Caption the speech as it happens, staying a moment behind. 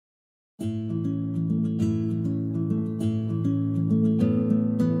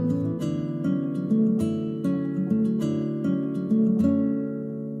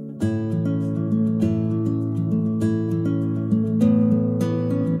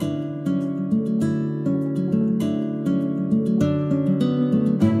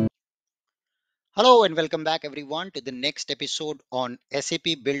Hello and welcome back everyone to the next episode on SAP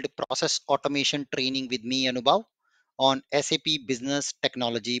Build Process Automation training with me Anubhav on SAP Business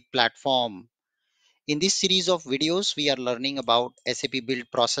Technology Platform. In this series of videos, we are learning about SAP Build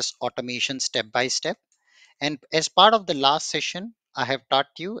Process Automation step by step. And as part of the last session, I have taught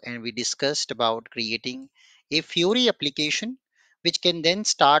you and we discussed about creating a Fiori application which can then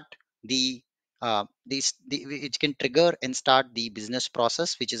start which can trigger and start the business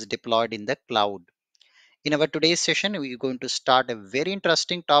process which is deployed in the cloud. In our today's session, we're going to start a very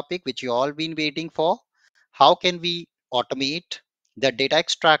interesting topic which you all been waiting for. How can we automate the data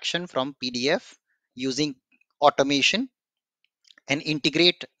extraction from PDF using automation and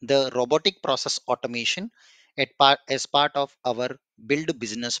integrate the robotic process automation as part of our build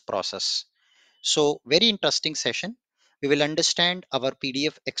business process. So very interesting session. We will understand our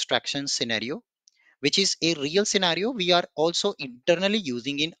PDF extraction scenario, which is a real scenario we are also internally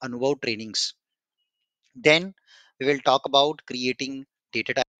using in Anubhav trainings. Then we will talk about creating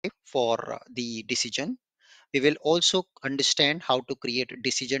data type for the decision. We will also understand how to create a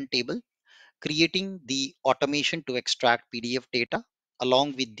decision table, creating the automation to extract PDF data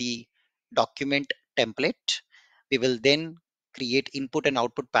along with the document template. We will then create input and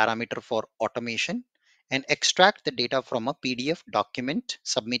output parameter for automation and extract the data from a PDF document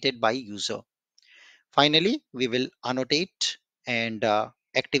submitted by user. Finally, we will annotate and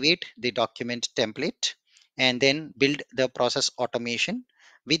activate the document template and then build the process automation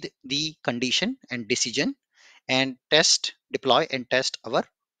with the condition and decision and deploy and test our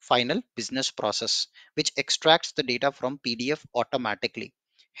final business process, which extracts the data from PDF automatically,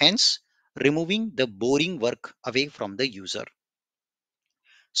 hence removing the boring work away from the user.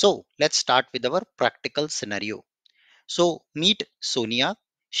 So let's start with our practical scenario. So meet Sonia.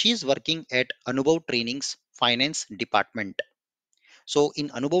 She is working at Anubhav Trainings Finance Department. So in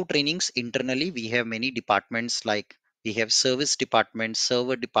Anubhav Trainings internally, we have many departments like we have service department,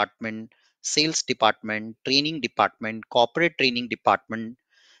 server department, sales department, training department, corporate training department,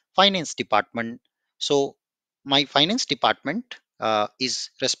 finance department. So my finance department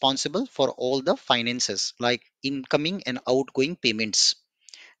is responsible for all the finances like incoming and outgoing payments.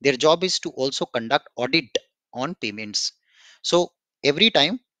 Their job is to also conduct audit on payments. So every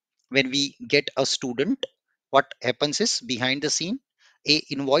time when we get a student, what happens is behind the scene, a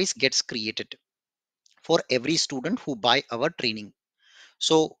invoice gets created for every student who buy our training.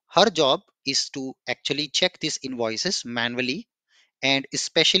 So her job is to actually check these invoices manually and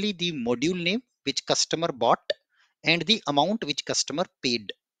especially the module name which customer bought and the amount which customer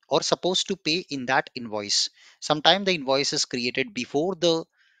paid or supposed to pay in that invoice. Sometimes the invoice is created before the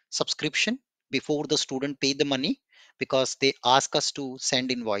subscription, before the student pay the money because they ask us to send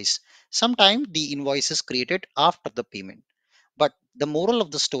invoice. Sometimes the invoice is created after the payment. But the moral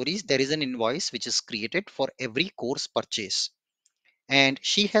of the story is there is an invoice which is created for every course purchase and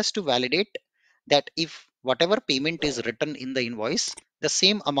she has to validate that if whatever payment is written in the invoice, the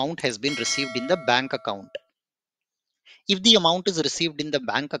same amount has been received in the bank account. If the amount is received in the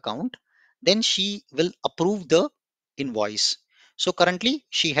bank account, then she will approve the invoice. So currently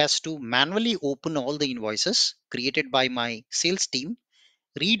she has to manually open all the invoices created by my sales team,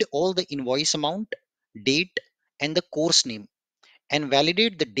 read all the invoice amount, date, and the course name and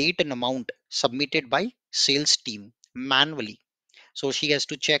validate the date and amount submitted by sales team manually. So she has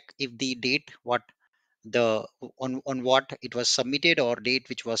to check if the date the on what it was submitted or date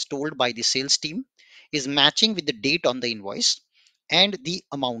which was told by the sales team is matching with the date on the invoice and the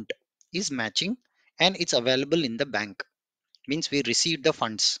amount is matching and it's available in the bank, means we received the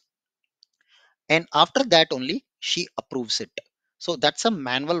funds, and after that only she approves it. So that's a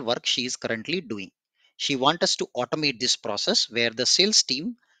manual work she is currently doing. She wants us to automate this process where the sales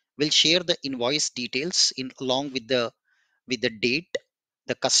team will share the invoice details in along with the date,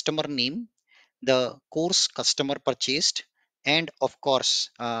 the customer name, the course customer purchased, and of course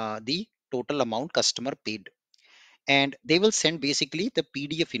the total amount customer paid. And they will send basically the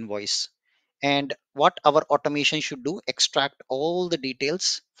PDF invoice. And what our automation should do, extract all the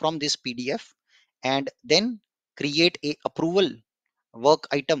details from this PDF and then create a approval work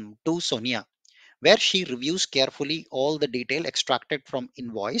item to Sonia where she reviews carefully all the detail extracted from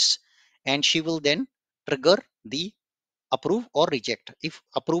invoice and she will then trigger the approve or reject. If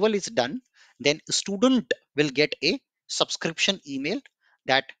approval is done, then student will get a subscription email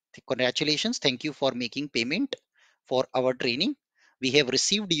that congratulations, thank you for making payment for our training. We have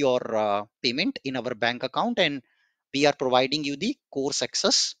received your payment in our bank account and we are providing you the course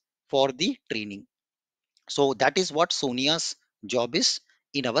access for the training. So that is what Sonia's job is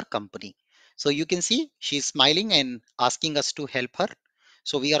in our company. So you can see she's smiling and asking us to help her.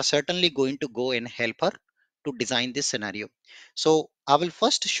 So we are certainly going to go and help her to design this scenario. So I will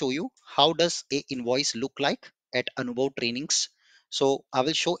first show you how does a invoice look like at Anubhav trainings. So I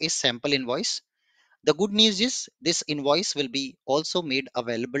will show a sample invoice. The good news is this invoice will be also made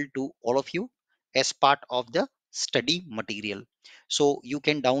available to all of you as part of the study material. So you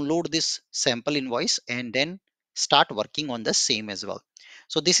can download this sample invoice and then start working on the same as well.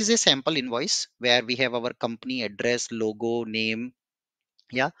 So this is a sample invoice where we have our company address, logo, name,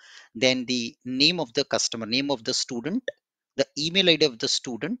 yeah, then the name of the customer, name of the student, the email ID of the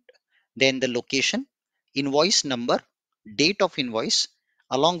student, then the location, invoice number, date of invoice,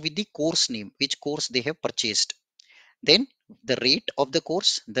 along with the course name, which course they have purchased, then the rate of the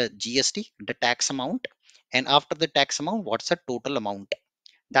course, the GST, the tax amount, and after the tax amount, what's the total amount.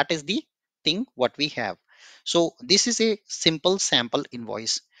 That is the thing what we have. So this is a simple sample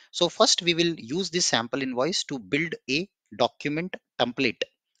invoice. So first we will use this sample invoice to build a document template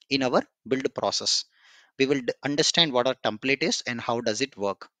in our build process. We will understand what a template is and how does it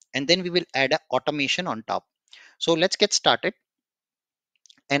work, and then we will add a automation on top. So let's get started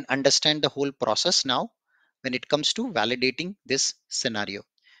and understand the whole process now when it comes to validating this scenario.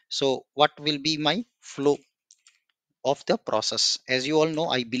 So what will be my flow of the process? As you all know,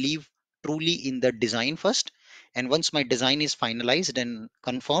 I believe truly in the design first, and once my design is finalized and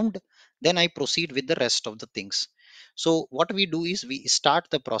confirmed, then I proceed with the rest of the things. So what we do is we start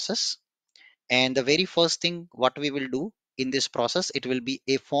the process, and the very first thing what we will do in this process, it will be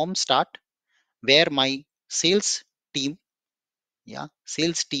a form start where my sales team, yeah,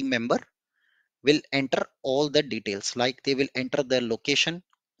 sales team member will enter all the details, like they will enter the location,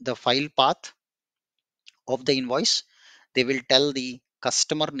 the file path of the invoice, they will tell the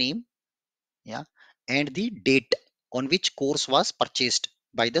customer name, yeah, and the date on which course was purchased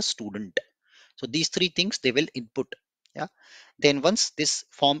by the student. So these three things they will input, yeah. Then once this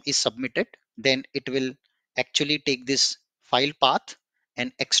form is submitted, then it will actually take this file path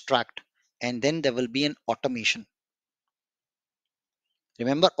and extract, and then there will be an automation.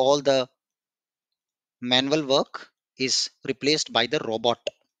 Remember, all the manual work is replaced by the robot,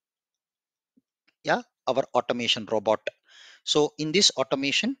 yeah, our automation robot. So in this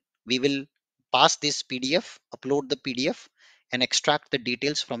automation, we will pass this PDF, upload the PDF, and extract the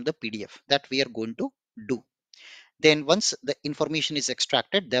details from the PDF that we are going to do. Then once the information is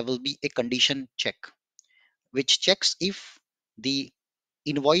extracted, there will be a condition check, which checks if the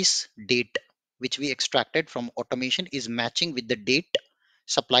invoice date which we extracted from automation is matching with the date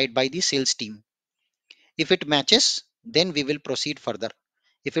supplied by the sales team. If it matches, then we will proceed further.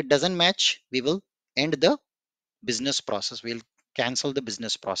 If it doesn't match, we will end the business process. We'll cancel the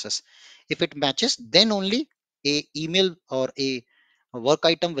business process. If it matches, then only a email or a work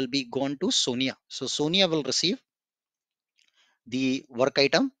item will be gone to Sonia. So Sonia will receive the work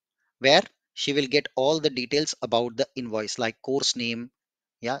item where she will get all the details about the invoice, like course name,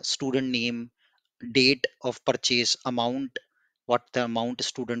 yeah, student name, date of purchase, amount, what the amount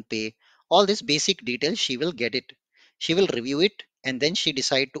student pay, all this basic details she will get it. She will review it, and then she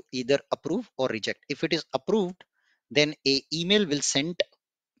decide to either approve or reject. If it is approved, then a email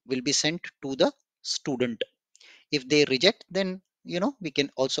will be sent to the student. If they reject, then we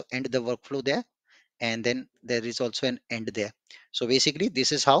can also end the workflow there, and then there is also an end there. So basically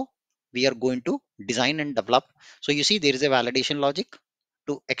this is how we are going to design and develop. So you see, there is a validation logic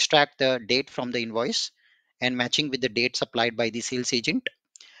to extract the date from the invoice and matching with the date supplied by the sales agent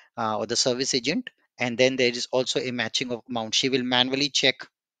or the service agent, and then there is also a matching of amount. She will manually check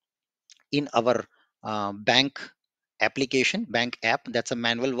in our bank application, bank app. That's a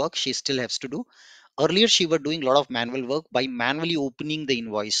manual work she still has to do. Earlier she were doing a lot of manual work by manually opening the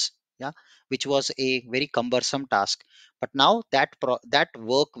invoice, yeah, which was a very cumbersome task. But now that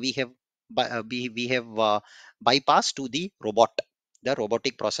work we have we have bypassed to the the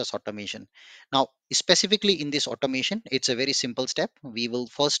robotic process automation. Now specifically in this automation, it's a very simple step. We will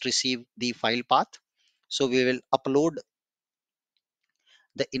first receive the file path, so we will upload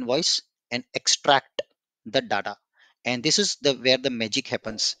the invoice and extract the data, and this is the where the magic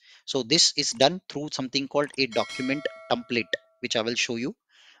happens. So this is done through something called a document template, which I will show you.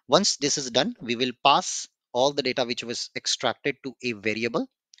 Once this is done, we will pass all the data which was extracted to a variable.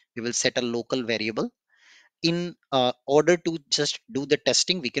 We will set a local variable. In order to just do the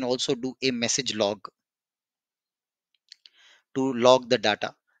testing, we can also do a message log to log the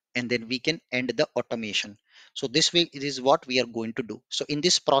data, and then we can end the automation. So this way it is what we are going to do. So in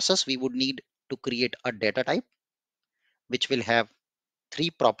this process, we would need to create a data type which will have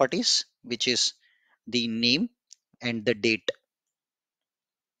three properties, which is the name and the date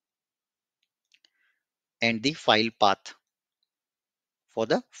and the file path. for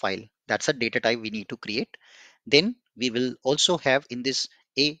the file. That's a data type we need to create. Then we will also have in this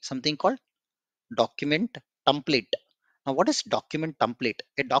a something called document template. Now, what is document template?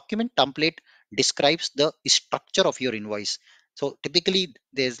 A document template describes the structure of your invoice. So typically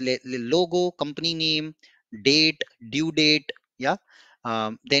there's logo, company name, date, due date. Yeah.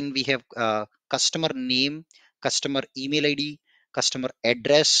 Then we have customer name, customer email ID, customer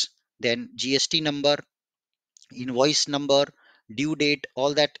address, then GST number, invoice number, due date,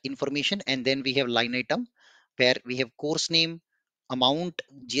 all that information. And then we have line item where we have course name, amount,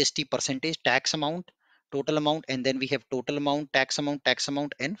 GST percentage, tax amount, total amount, and then we have total amount, tax amount,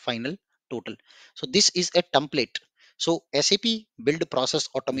 and final total. So this is a template. So SAP Build Process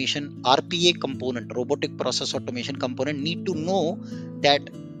Automation RPA component, robotic process automation component, need to know that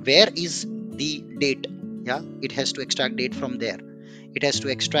where is the date. Yeah, it has to extract date from there. It has to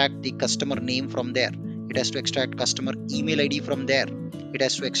extract the customer name from there. It has to extract customer email ID from there. It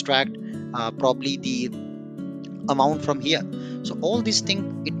has to extract probably the amount from here. So all these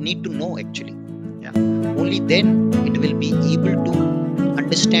things it need to know actually. Yeah. Only then it will be able to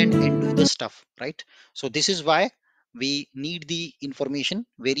understand and do the stuff, right? So this is why we need the information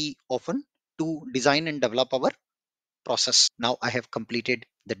very often to design and develop our process. Now I have completed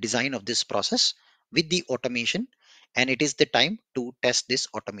the design of this process with the automation, and it is the time to test this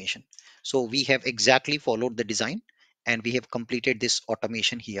automation. So we have exactly followed the design and we have completed this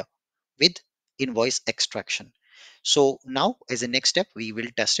automation here with invoice extraction. So now as a next step, we will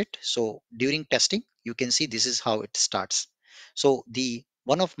test it. So during testing, you can see this is how it starts. So the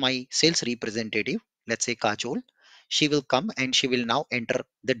one of my sales representative, let's say Kajol, she will come and she will now enter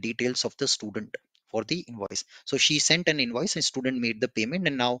the details of the student for the invoice. So she sent an invoice and student made the payment,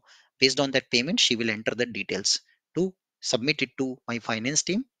 and now based on that payment, she will enter the details to submit it to my finance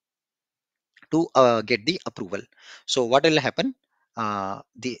team to get the approval. So what will happen?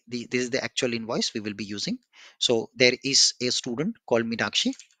 This is the actual invoice we will be using. So there is a student called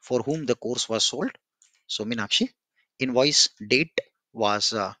Minakshi for whom the course was sold. So Minakshi, invoice date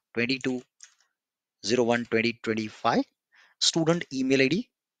was 22/01/2025. Student email ID,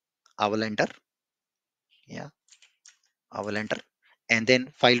 I will enter. Yeah, I will enter. And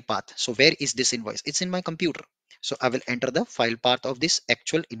then file path. So where is this invoice? It's in my computer. So I will enter the file path of this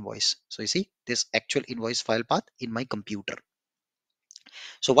actual invoice. So you see this actual invoice file path in my computer.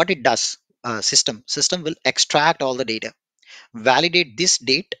 So what it does, system will extract all the data, validate this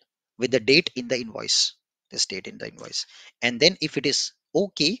date with the date in the invoice, this date in the invoice. And then if it is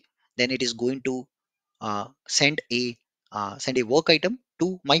okay, then it is going to send a work item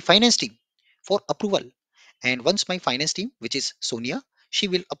to my finance team for approval. And once my finance team, which is Sonia, she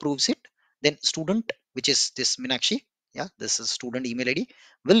will approves it, then student, which is this Minakshi, yeah, this is student email ID,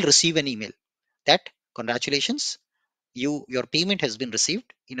 will receive an email that congratulations, your payment has been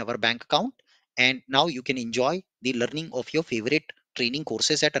received in our bank account, and now you can enjoy the learning of your favorite training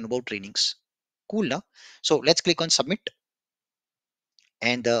courses at Anubhav Trainings. Cool, now. So let's click on submit,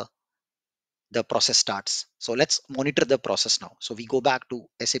 and the process starts. So let's monitor the process now. So we go back to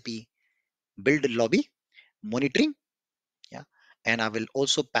SAP Build Lobby, monitoring, yeah, and I will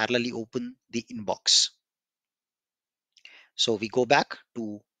also parallelly open the inbox. So we go back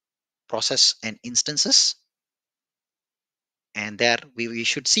to process and instances, and there we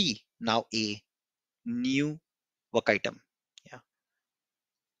should see now a new work item. Yeah.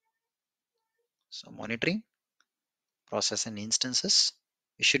 So monitoring, process and instances,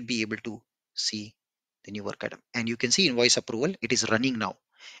 you should be able to see the new work item. And you can see invoice approval, it is running now.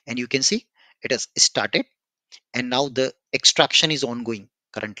 And you can see it has started, and now the extraction is ongoing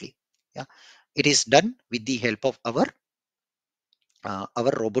currently. Yeah. It is done with the help of our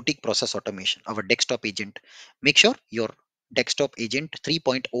robotic process automation, our desktop agent. Make sure your desktop agent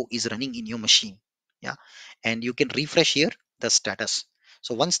 3.0 is running in your machine. Yeah. And you can refresh here the status.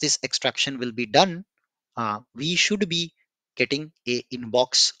 So once this extraction will be done, we should be getting a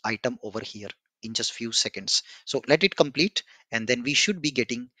inbox item over here in just few seconds. So let it complete, and then we should be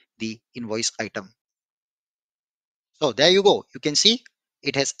getting the invoice item. So there you go. You can see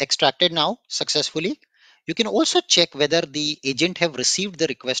it has extracted now successfully. You can also check whether the agent have received the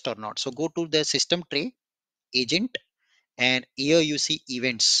request or not. So go to the system tray, agent, and here you see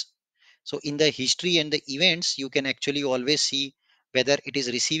events. So in the history and the events, you can actually always see whether it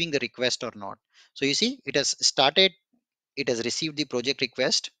is receiving the request or not. So you see it has started, it has received the project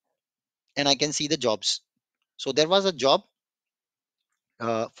request, and I can see the jobs. So there was a job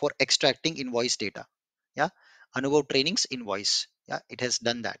for extracting invoice data. Yeah, Anubhav Trainings invoice. Yeah, it has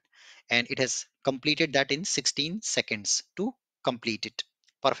done that, and it has completed that in 16 seconds to complete it.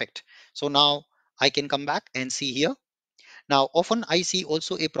 Perfect. So now I can come back and see here. Now, often I see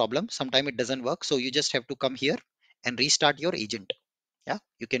also a problem. Sometimes it doesn't work. So you just have to come here and restart your agent. Yeah,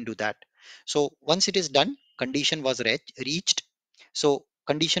 you can do that. So once it is done, condition was reached. So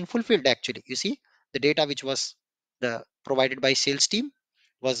condition fulfilled actually. You see the data which was the provided by sales team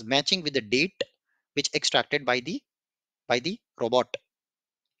was matching with the date which extracted by the robot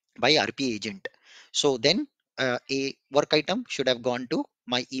by RP agent. So then a work item should have gone to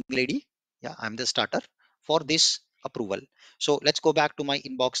my email ID. Yeah, I'm the starter for this approval. So let's go back to my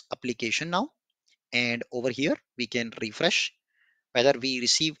inbox application now. And over here, we can refresh whether we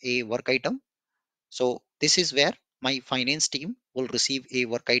receive a work item. So this is where my finance team will receive a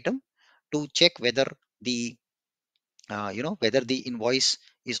work item to check whether the whether the invoice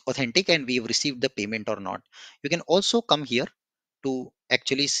is authentic and we have received the payment or not. You can also come here to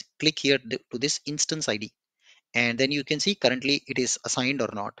actually click here to this instance ID, and then you can see currently it is assigned or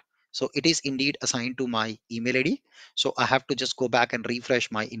not. So it is indeed assigned to my email ID. So I have to just go back and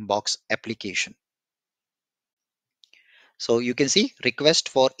refresh my inbox application. So you can see request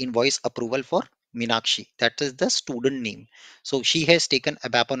for invoice approval for Minakshi. That is the student name. So she has taken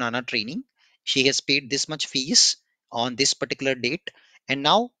ABAP on HANA training. She has paid this much fees on this particular date. And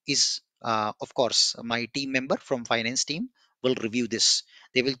now is, of course, my team member from finance team will review this.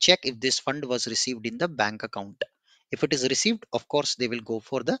 They will check if this fund was received in the bank account. If it is received, of course, they will go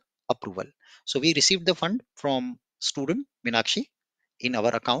for the approval. So we received the fund from student Minakshi in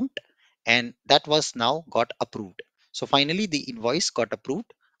our account, and that was now got approved. So finally, the invoice got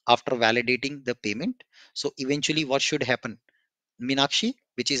approved after validating the payment. So eventually, what should happen? Minakshi,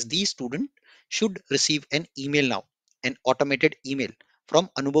 which is the student, should receive an email now, an automated email from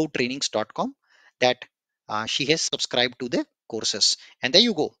anubhavtrainings.com that she has subscribed to the courses. And there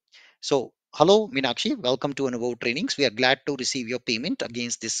you go. So, hello, Minakshi. Welcome to Anubhav Trainings. We are glad to receive your payment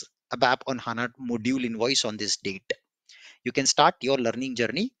against this ABAP on HANA module invoice on this date. You can start your learning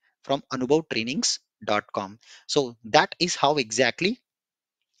journey from anubhavtrainings.com. So that is how exactly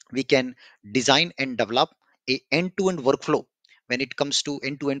we can design and develop a end-to-end workflow when it comes to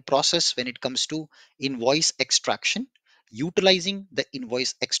end-to-end process, when it comes to invoice extraction, utilizing the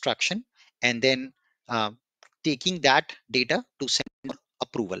invoice extraction, and then uh, taking that data to send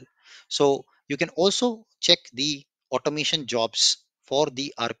approval. So you can also check the automation jobs for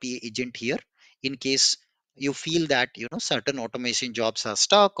the RPA agent here in case you feel that certain automation jobs are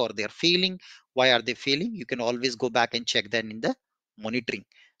stuck or they're failing. Why are they failing? You can always go back and check that in the monitoring.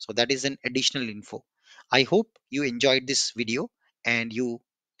 So that is an additional info. I hope you enjoyed this video and you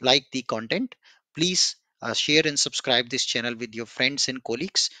like the content. Please share and subscribe this channel with your friends and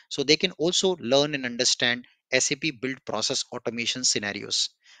colleagues so they can also learn and understand SAP Build Process Automation scenarios.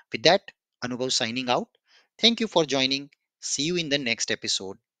 With that, Anubhav signing out. Thank you for joining. See you in the next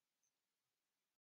episode.